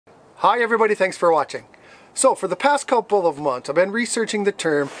Hi everybody, thanks for watching. So for the past couple of months, I've been researching the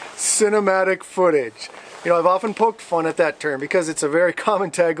term cinematic footage. You know, I've often poked fun at that term because it's a very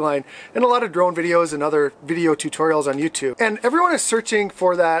common tagline in a lot of drone videos and other video tutorials on YouTube. And everyone is searching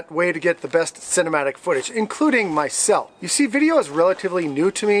for that way to get the best cinematic footage, including myself. You see, video is relatively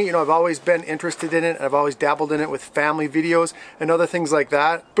new to me. You know, I've always been interested in it, and I've always dabbled in it with family videos and other things like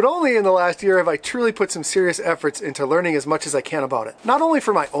that. But only in the last year have I truly put some serious efforts into learning as much as I can about it. Not only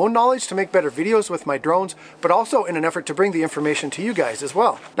for my own knowledge to make better videos with my drones, but also in an effort to bring the information to you guys as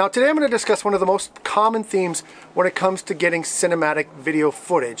well. Now today I'm going to discuss one of the most common themes when it comes to getting cinematic video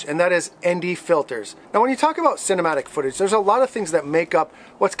footage, and that is ND filters. Now when you talk about cinematic footage, there's a lot of things that make up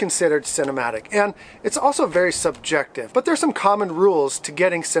what's considered cinematic, and it's also very subjective. But there's some common rules to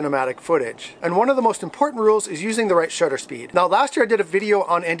getting cinematic footage, and one of the most important rules is using the right shutter speed. Now last year I did a video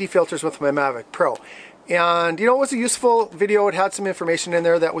on ND filters with my Mavic Pro. And you know, it was a useful video. It had some information in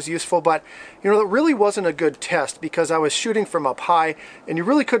there that was useful, but you know, it really wasn't a good test because I was shooting from up high and you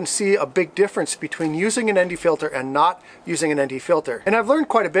really couldn't see a big difference between using an ND filter and not using an ND filter. And I've learned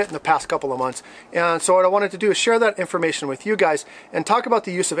quite a bit in the past couple of months, and so what I wanted to do is share that information with you guys and talk about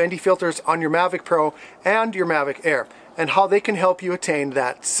the use of ND filters on your Mavic Pro and your Mavic Air and how they can help you attain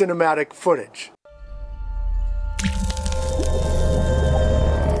that cinematic footage.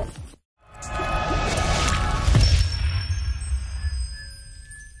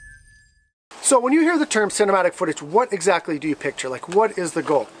 So when you hear the term cinematic footage, what exactly do you picture? Like, what is the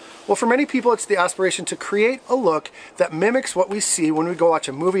goal? Well, for many people, it's the aspiration to create a look that mimics what we see when we go watch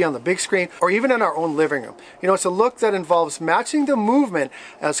a movie on the big screen or even in our own living room. You know, it's a look that involves matching the movement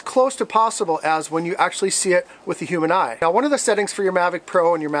as close to possible as when you actually see it with the human eye. Now, one of the settings for your Mavic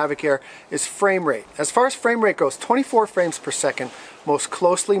Pro and your Mavic Air is frame rate. As far as frame rate goes, 24 frames per second most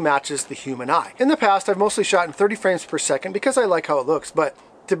closely matches the human eye. In the past, I've mostly shot in 30 frames per second because I like how it looks, but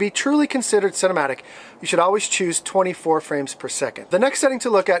to be truly considered cinematic, you should always choose 24 frames per second. The next setting to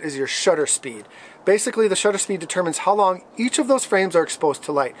look at is your shutter speed. Basically, the shutter speed determines how long each of those frames are exposed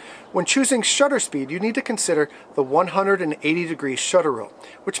to light. When choosing shutter speed, you need to consider the 180-degree shutter rule,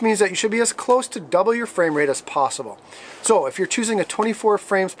 which means that you should be as close to double your frame rate as possible. So if you're choosing a 24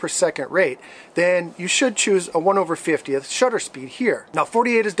 frames per second rate, then you should choose a 1/50th shutter speed here. Now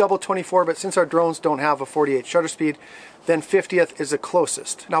 48 is double 24, but since our drones don't have a 48 shutter speed, then 50th is the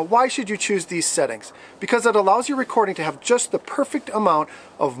closest. Now why should you choose these settings? Because it allows your recording to have just the perfect amount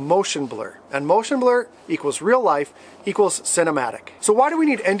of motion blur. And motion blur equals real life equals cinematic. So why do we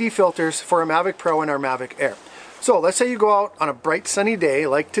need ND filters for our Mavic Pro and our Mavic Air? So let's say you go out on a bright sunny day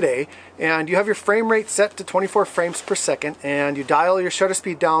like today and you have your frame rate set to 24 frames per second and you dial your shutter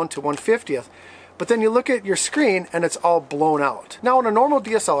speed down to 1/50th, but then you look at your screen and it's all blown out. Now on a normal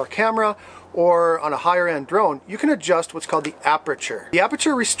DSLR camera or on a higher end drone, you can adjust what's called the aperture. The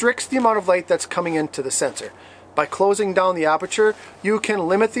aperture restricts the amount of light that's coming into the sensor. By closing down the aperture, you can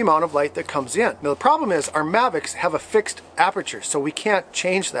limit the amount of light that comes in. Now the problem is our Mavics have a fixed aperture, so we can't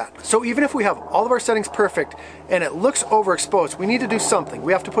change that. So even if we have all of our settings perfect and it looks overexposed, we need to do something.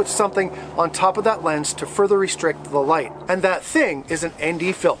 We have to put something on top of that lens to further restrict the light. And that thing is an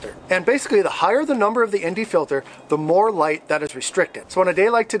ND filter. And basically the higher the number of the ND filter, the more light that is restricted. So on a day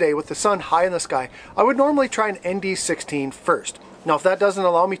like today with the sun high in the sky, I would normally try an ND16 first. Now if that doesn't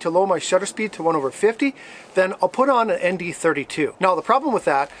allow me to lower my shutter speed to 1/50, then I'll put on an ND32. Now the problem with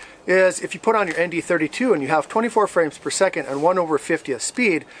that is if you put on your ND32 and you have 24 frames per second and 1/50th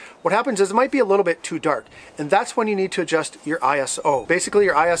speed, what happens is it might be a little bit too dark, and that's when you need to adjust your ISO. Basically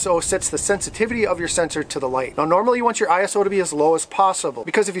your ISO sets the sensitivity of your sensor to the light. Now normally you want your ISO to be as low as possible,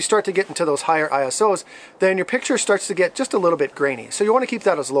 because if you start to get into those higher ISOs, then your picture starts to get just a little bit grainy. So you want to keep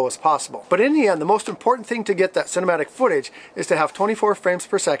that as low as possible. But in the end, the most important thing to get that cinematic footage is to have 24 frames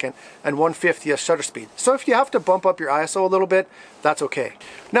per second and 1/50th shutter speed. So if you have to bump up your ISO a little bit, that's okay.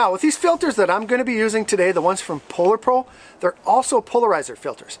 Now with these filters that I'm going to be using today, the ones from Polar Pro, they're also polarizer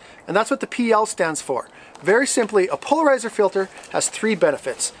filters, and that's what the PL stands for. Very simply, a polarizer filter has three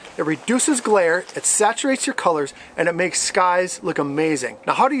benefits. It reduces glare, it saturates your colors, and it makes skies look amazing.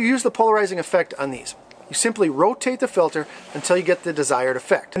 Now how do you use the polarizing effect on these? You simply rotate the filter until you get the desired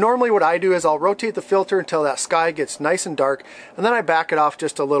effect. And normally what I do is I'll rotate the filter until that sky gets nice and dark, and then I back it off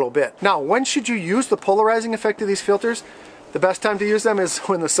just a little bit. Now when should you use the polarizing effect of these filters? The best time to use them is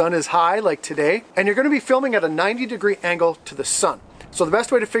when the sun is high, like today, and you're going to be filming at a 90-degree angle to the sun. So the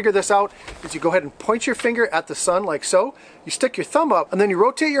best way to figure this out is you go ahead and point your finger at the sun like so, you stick your thumb up, and then you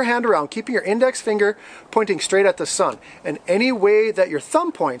rotate your hand around, keeping your index finger pointing straight at the sun. And any way that your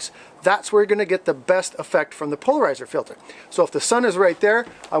thumb points, that's where you're going to get the best effect from the polarizer filter. So if the sun is right there,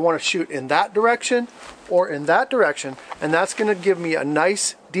 I want to shoot in that direction or in that direction, and that's going to give me a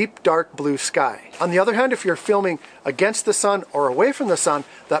nice deep dark blue sky. On the other hand, if you're filming against the sun or away from the sun,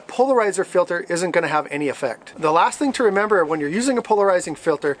 that polarizer filter isn't going to have any effect. The last thing to remember when you're using a polarizing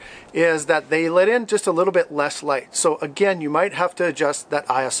filter is that they let in just a little bit less light. So again, you might have to adjust that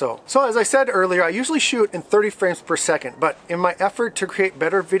ISO. So as I said earlier, I usually shoot in 30 frames per second, but in my effort to create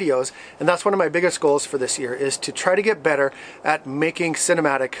better videos, and that's one of my biggest goals for this year, is to try to get better at making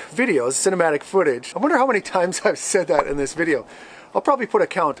cinematic videos, cinematic footage. I wonder how many times I've said that in this video. I'll probably put a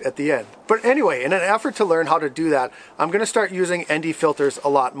count at the end. But anyway, in an effort to learn how to do that, I'm going to start using ND filters a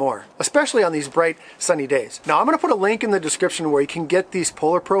lot more, especially on these bright, sunny days. Now, I'm going to put a link in the description where you can get these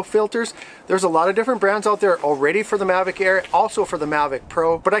Polar Pro filters. There's a lot of different brands out there already for the Mavic Air, also for the Mavic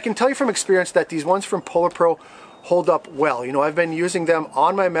Pro. But I can tell you from experience that these ones from Polar Pro hold up well. You know, I've been using them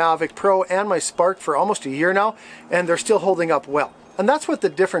on my Mavic Pro and my Spark for almost a year now, and they're still holding up well. And that's what the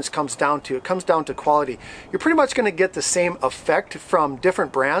difference comes down to. It comes down to quality. You're pretty much going to get the same effect from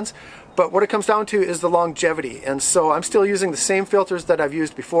different brands, but what it comes down to is the longevity. And so I'm still using the same filters that I've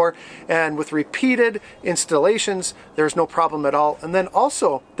used before, and with repeated installations, there's no problem at all. And then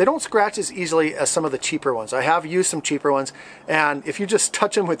also, they don't scratch as easily as some of the cheaper ones. I have used some cheaper ones, and if you just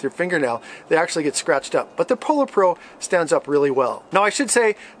touch them with your fingernail, they actually get scratched up. But the Polar Pro stands up really well. Now, I should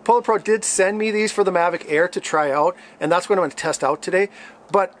say, Polar Pro did send me these for the Mavic Air to try out, and that's what I'm going to test out today.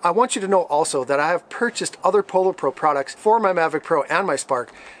 But I want you to know also that I have purchased other Polar Pro products for my Mavic Pro and my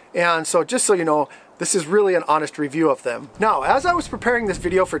Spark. And so just so you know, this is really an honest review of them. Now, as I was preparing this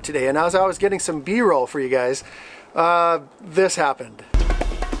video for today, and as I was getting some B-roll for you guys, this happened.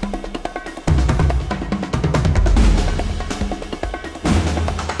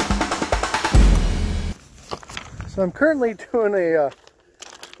 So I'm currently doing a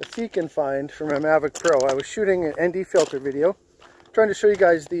seek and find for my Mavic Pro. I was shooting an ND filter video, trying to show you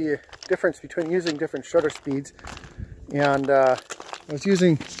guys the difference between using different shutter speeds. And I was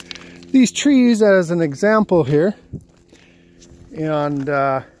using these trees as an example here. And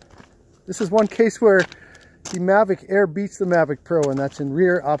this is one case where the Mavic Air beats the Mavic Pro, and that's in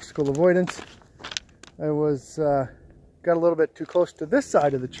rear obstacle avoidance. I was got a little bit too close to this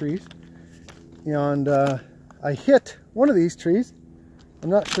side of the trees, and I hit one of these trees. I'm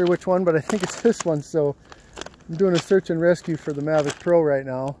not sure which one, but I think it's this one. So I'm doing a search and rescue for the Mavic Pro right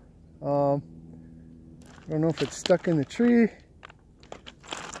now. I don't know if it's stuck in the tree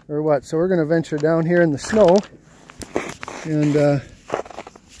or what. So we're going to venture down here in the snow and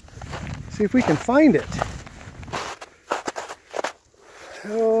see if we can find it.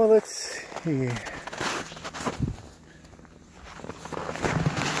 So let's see.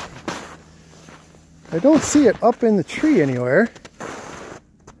 I don't see it up in the tree anywhere.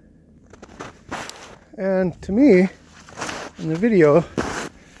 And to me, in the video,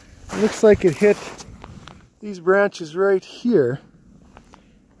 it looks like it hit these branches right here.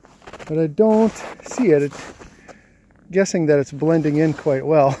 But I don't see it. It's guessing that it's blending in quite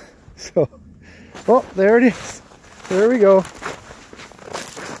well. So, oh, there it is. There we go.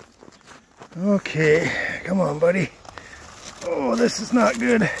 Okay, come on, buddy. Oh, this is not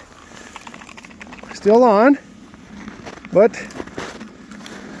good. Still on, but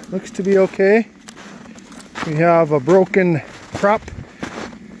looks to be okay. We have a broken prop,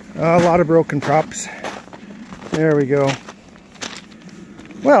 a lot of broken props. There we go.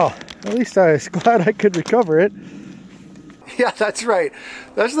 Well, at least I was glad I could recover it. Yeah, that's right.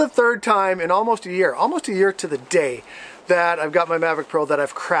 That's the third time in almost a year to the day, that I've got my Mavic Pro that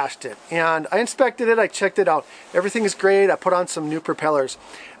I've crashed it. And I inspected it, I checked it out. Everything is great. I put on some new propellers.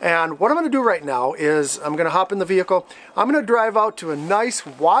 And what I'm going to do right now is I'm going to hop in the vehicle. I'm going to drive out to a nice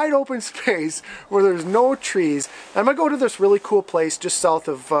wide open space where there's no trees. I'm going to go to this really cool place just south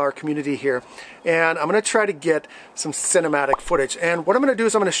of our community here. And I'm going to try to get some cinematic footage. And what I'm going to do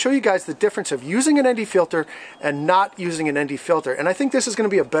is I'm going to show you guys the difference of using an ND filter and not using an ND filter. And I think this is going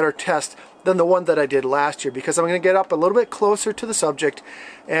to be a better test than the one that I did last year, because I'm going to get up a little bit closer to the subject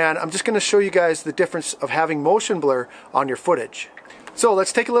and I'm just going to show you guys the difference of having motion blur on your footage. So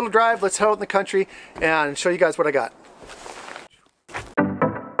let's take a little drive, let's head out in the country and show you guys what I got.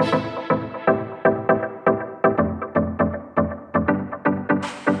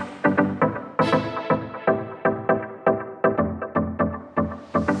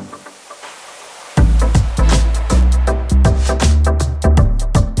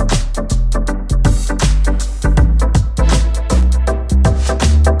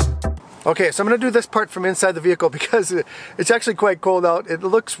 Okay, so I'm going to do this part from inside the vehicle because it's actually quite cold out. It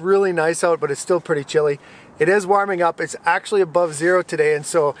looks really nice out, but it's still pretty chilly. It is warming up. It's actually above zero today, and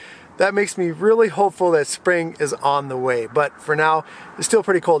so that makes me really hopeful that spring is on the way. But for now, it's still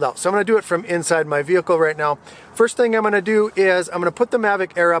pretty cold out. So I'm gonna do it from inside my vehicle right now. First thing I'm gonna do is I'm gonna put the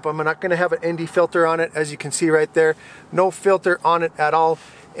Mavic Air up. I'm not gonna have an ND filter on it, as you can see right there. No filter on it at all.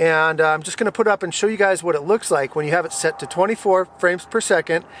 And I'm just gonna put it up and show you guys what it looks like when you have it set to 24 frames per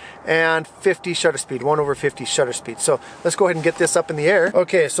second and 50 shutter speed, 1/50 shutter speed. So let's go ahead and get this up in the air.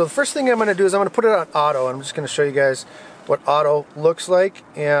 Okay, so the first thing I'm gonna do is I'm gonna put it on auto. I'm just gonna show you guys what auto looks like.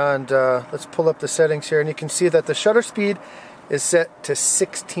 And let's pull up the settings here, and you can see that the shutter speed is set to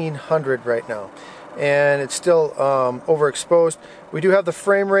 1600 right now. And it's still overexposed. We do have the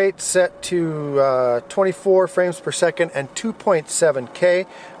frame rate set to 24 frames per second and 2.7K.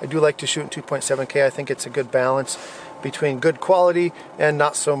 I do like to shoot in 2.7K. I think it's a good balance between good quality and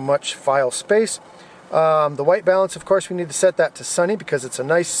not so much file space. The white balance, of course, we need to set that to sunny because it's a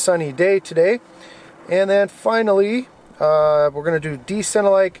nice sunny day today. And then finally, we're going to do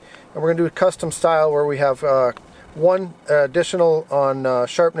decent-alike, and we're going to do a custom style where we have one additional on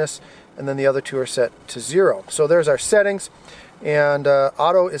sharpness, and then the other two are set to 0. So there's our settings, and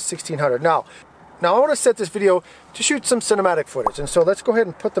auto is 1600. Now I want to set this video to shoot some cinematic footage, and so let's go ahead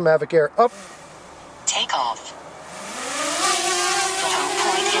and put the Mavic Air up. Take off. The home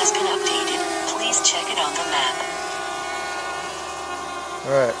point has been updated. Please check it on the map.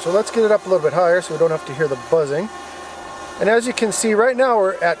 Alright, so let's get it up a little bit higher so we don't have to hear the buzzing. And as you can see, right now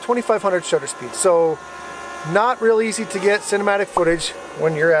we're at 2500 shutter speed. So not real easy to get cinematic footage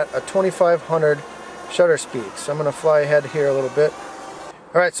when you're at a 2500 shutter speed. So I'm going to fly ahead here a little bit.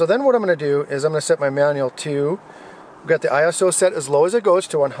 Alright, so then what I'm going to do is I'm going to set my manual to, we've got the ISO set as low as it goes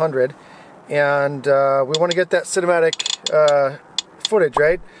to 100, and we want to get that cinematic footage,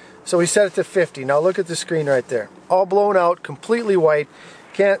 right? So we set it to 50. Now look at the screen right there. All blown out, completely white,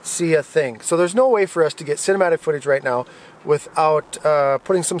 can't see a thing. So there's no way for us to get cinematic footage right now without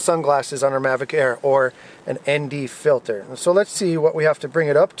putting some sunglasses on our Mavic Air or an ND filter. And so let's see what we have to bring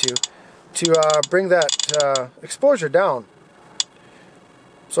it up to bring that exposure down.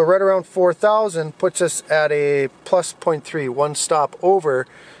 So right around 4000 puts us at a plus 0.3, one stop over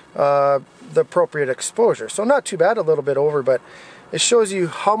the appropriate exposure. So not too bad, a little bit over, but it shows you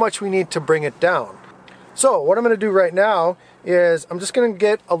how much we need to bring it down. So what I'm going to do right now is I'm just going to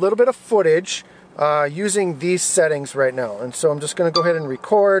get a little bit of footage using these settings right now. And so I'm just going to go ahead and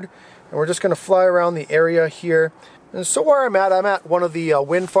record, and we're just going to fly around the area here. And so where I'm at one of the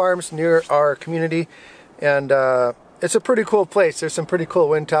wind farms near our community, and it's a pretty cool place. There's some pretty cool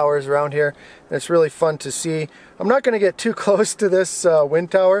wind towers around here, and it's really fun to see. I'm not going to get too close to this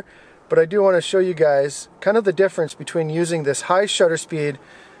wind tower, but I do want to show you guys kind of the difference between using this high shutter speed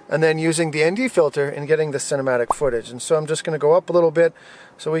and then using the ND filter and getting the cinematic footage. And so I'm just going to go up a little bit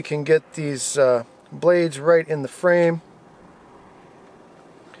so we can get these blades right in the frame.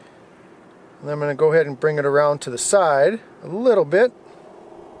 And I'm going to go ahead and bring it around to the side a little bit.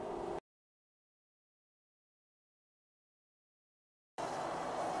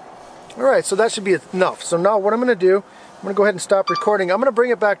 Alright, so that should be enough. So now what I'm going to do, I'm going to go ahead and stop recording. I'm going to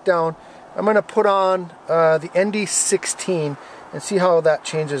bring it back down. I'm going to put on the ND16 and see how that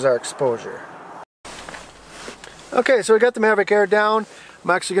changes our exposure. Okay, so we got the Mavic Air down. I'm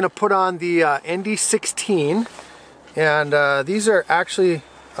actually going to put on the ND16, and these are actually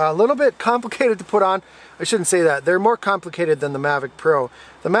a little bit complicated to put on. I shouldn't say that. They're more complicated than the Mavic Pro.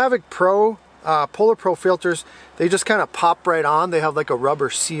 The Mavic Pro, Polar Pro filters, they just kind of pop right on. They have like a rubber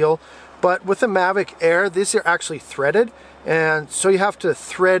seal. But with the Mavic Air, these are actually threaded, and so you have to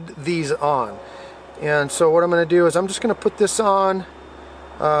thread these on. And so what I'm going to do is I'm just going to put this on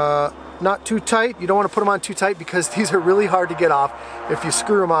not too tight. You don't want to put them on too tight because these are really hard to get off if you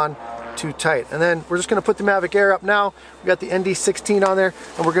screw them on too tight. And then we're just going to put the Mavic Air up now. We got the ND16 on there,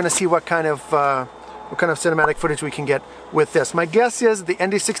 and we're going to see what kind of cinematic footage we can get with this. My guess is the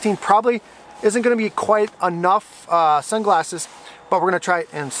ND16 probably isn't going to be quite enough sunglasses, but we're going to try it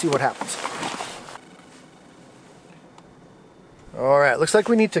and see what happens. Alright, looks like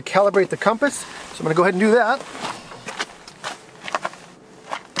we need to calibrate the compass, so I'm going to go ahead and do that.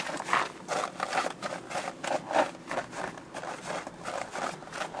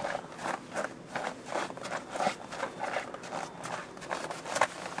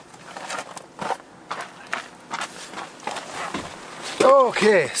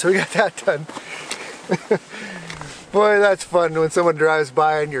 Okay, so we got that done. Boy, that's fun when someone drives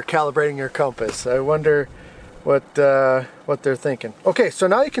by and you're calibrating your compass. I wonder what they're thinking. Okay, so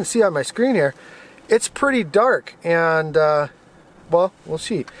now you can see on my screen here, it's pretty dark, and well, we'll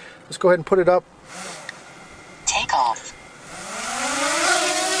see. Let's go ahead and put it up. Take off.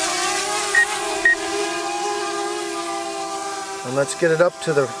 And let's get it up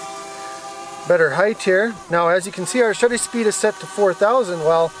to the better height here. Now as you can see, our shutter speed is set to 4,000.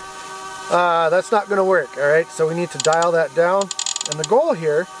 Well, that's not going to work, alright? So we need to dial that down. And the goal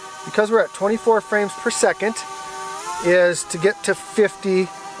here, because we're at 24 frames per second, is to get to 50,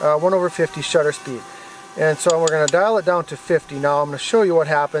 1/50 shutter speed. And so we're going to dial it down to 50. Now I'm going to show you what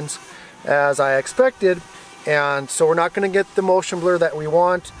happens as I expected. And so we're not going to get the motion blur that we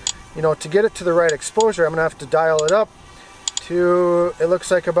want. You know, to get it to the right exposure, I'm going to have to dial it up to, it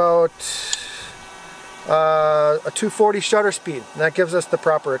looks like about a 240 shutter speed. And that gives us the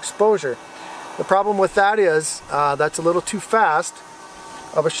proper exposure. The problem with that is that's a little too fast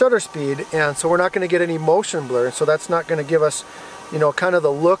of a shutter speed, and so we're not going to get any motion blur, and so that's not going to give us, you know, kind of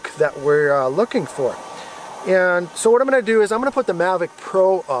the look that we're looking for. And so what I'm going to do is I'm going to put the Mavic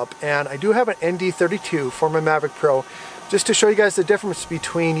Pro up, and I do have an ND32 for my Mavic Pro, just to show you guys the difference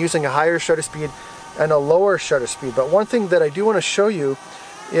between using a higher shutter speed and a lower shutter speed. But one thing that I do want to show you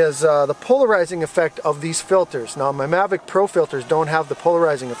is the polarizing effect of these filters. Now my Mavic Pro filters don't have the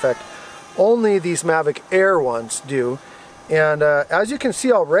polarizing effect, only these Mavic Air ones do. And as you can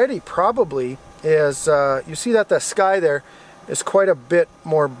see already, probably, is you see that the sky there is quite a bit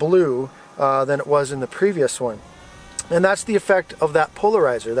more blue than it was in the previous one. And that's the effect of that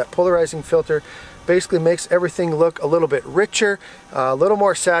polarizer. That polarizing filter basically makes everything look a little bit richer, a little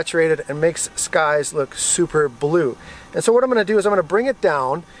more saturated, and makes skies look super blue. And so what I'm going to do is I'm going to bring it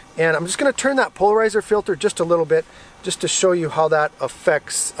down, and I'm just going to turn that polarizer filter just a little bit, just to show you how that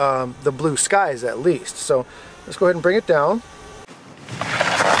affects the blue skies at least. So let's go ahead and bring it down.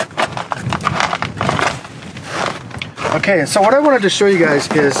 Okay, so what I wanted to show you guys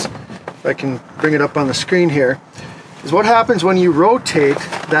is, if I can bring it up on the screen here, is what happens when you rotate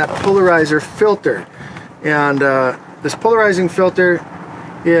that polarizer filter. And this polarizing filter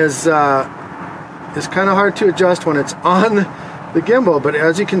is kind of hard to adjust when it's on the gimbal, but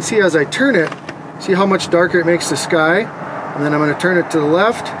as you can see, as I turn it, see how much darker it makes the sky? And then I'm going to turn it to the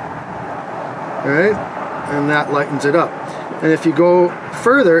left, alright, and that lightens it up. And if you go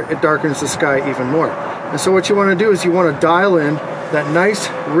further, it darkens the sky even more. And so what you want to do is you want to dial in that nice,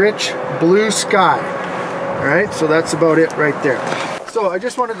 rich blue sky. Alright, so that's about it right there. So I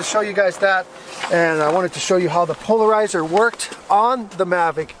just wanted to show you guys that, and I wanted to show you how the polarizer worked on the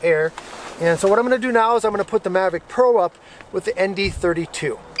Mavic Air. And so what I'm going to do now is I'm going to put the Mavic Pro up with the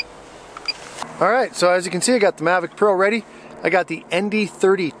ND32. Alright, so as you can see, I got the Mavic Pro ready. I got the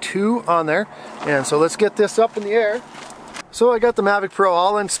ND32 on there, and so let's get this up in the air. So I got the Mavic Pro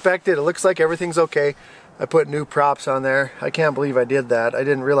all inspected. It looks like everything's okay. I put new props on there. I can't believe I did that. I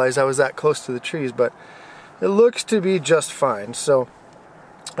didn't realize I was that close to the trees, but it looks to be just fine. So,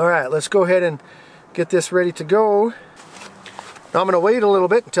 alright, let's go ahead and get this ready to go. Now I'm going to wait a little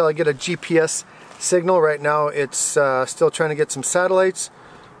bit until I get a GPS signal. Right now it's still trying to get some satellites.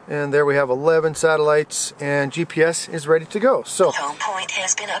 And there we have 11 satellites, and GPS is ready to go. So, home point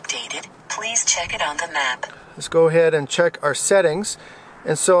has been updated. Please check it on the map. Let's go ahead and check our settings.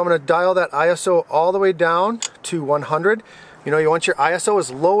 And so I'm going to dial that ISO all the way down to 100. You know, you want your ISO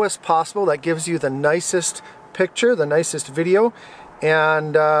as low as possible. That gives you the nicest picture, the nicest video.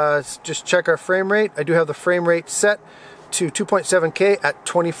 And just check our frame rate. I do have the frame rate set to 2.7K at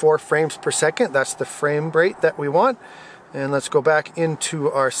 24 frames per second. That's the frame rate that we want. And let's go back into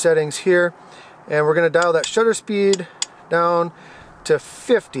our settings here, and we're going to dial that shutter speed down to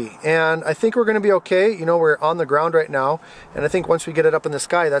 50, and I think we're going to be okay. You know, we're on the ground right now, and I think once we get it up in the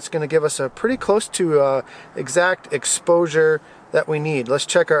sky, that's going to give us a pretty close to exact exposure that we need. Let's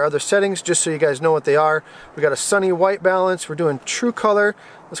check our other settings just so you guys know what they are. We got a sunny white balance. We're doing true color.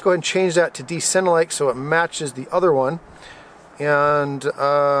 Let's go ahead and change that to decentralize so it matches the other one. And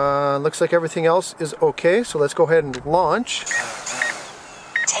looks like everything else is okay, so let's go ahead and launch.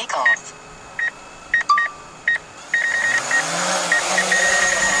 Take off.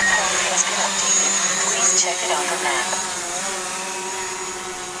 Has been updated. Please check it on the map.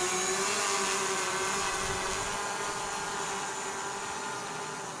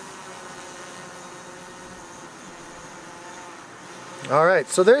 Alright,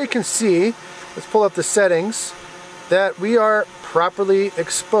 so there you can see, let's pull up the settings, that we are properly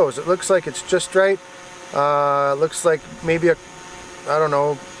exposed. It looks like it's just right. Looks like maybe a, I don't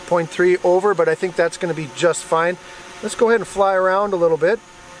know, 0.3 over, but I think that's going to be just fine. Let's go ahead and fly around a little bit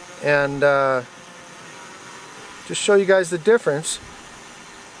and just show you guys the difference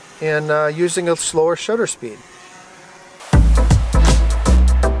in using a slower shutter speed.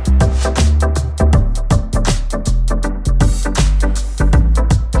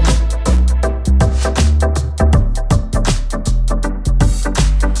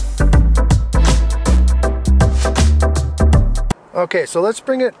 Okay, so let's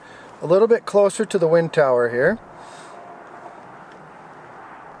bring it a little bit closer to the wind tower here.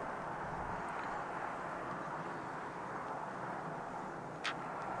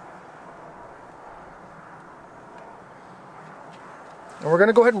 And we're going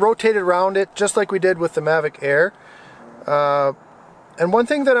to go ahead and rotate it around it just like we did with the Mavic Air. And one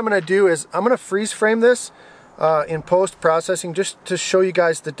thing that I'm going to do is I'm going to freeze frame this in post-processing just to show you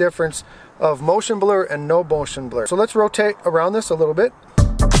guys the difference of motion blur and no motion blur. So let's rotate around this a little bit.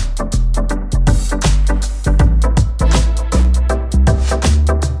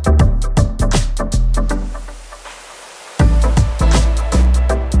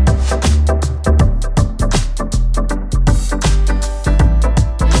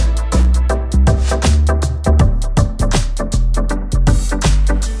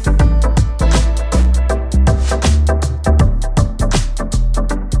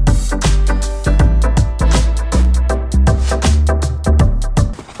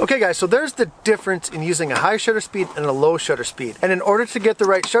 Okay guys, so there's the difference in using a high shutter speed and a low shutter speed. And in order to get the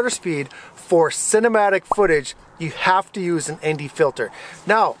right shutter speed for cinematic footage, you have to use an ND filter.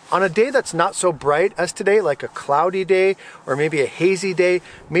 Now, on a day that's not so bright as today, like a cloudy day or maybe a hazy day,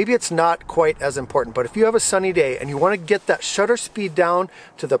 maybe it's not quite as important. But if you have a sunny day and you want to get that shutter speed down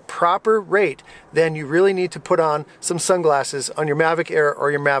to the proper rate, then you really need to put on some sunglasses on your Mavic Air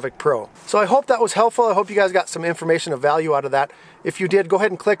or your Mavic Pro. So I hope that was helpful. I hope you guys got some information of value out of that. If you did, go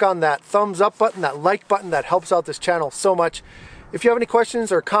ahead and click on that thumbs up button, that like button. That helps out this channel so much. If you have any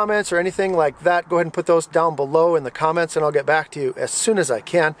questions or comments or anything like that, go ahead and put those down below in the comments and I'll get back to you as soon as I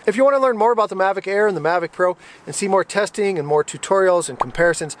can. If you want to learn more about the Mavic Air and the Mavic Pro and see more testing and more tutorials and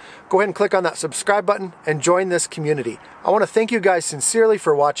comparisons, go ahead and click on that subscribe button and join this community. I want to thank you guys sincerely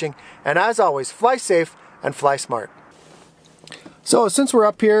for watching, and as always, fly safe and fly smart. So since we're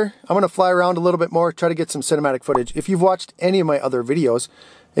up here, I'm going to fly around a little bit more, try to get some cinematic footage. If you've watched any of my other videos,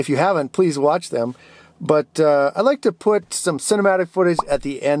 if you haven't, please watch them. But I like to put some cinematic footage at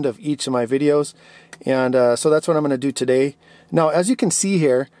the end of each of my videos. And so that's what I'm going to do today. Now, as you can see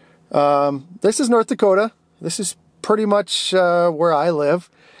here, this is North Dakota. This is pretty much where I live.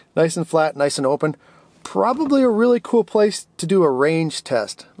 Nice and flat, nice and open. Probably a really cool place to do a range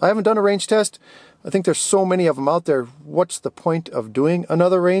test. I haven't done a range test. I think there's so many of them out there. What's the point of doing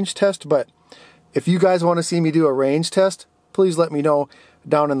another range test? But if you guys want to see me do a range test, please let me know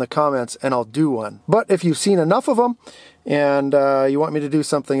down in the comments and I'll do one. But if you've seen enough of them and you want me to do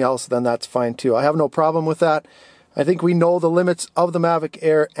something else, then that's fine too. I have no problem with that. I think we know the limits of the Mavic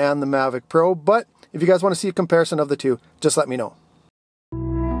Air and the Mavic Pro, but if you guys want to see a comparison of the two, just let me know.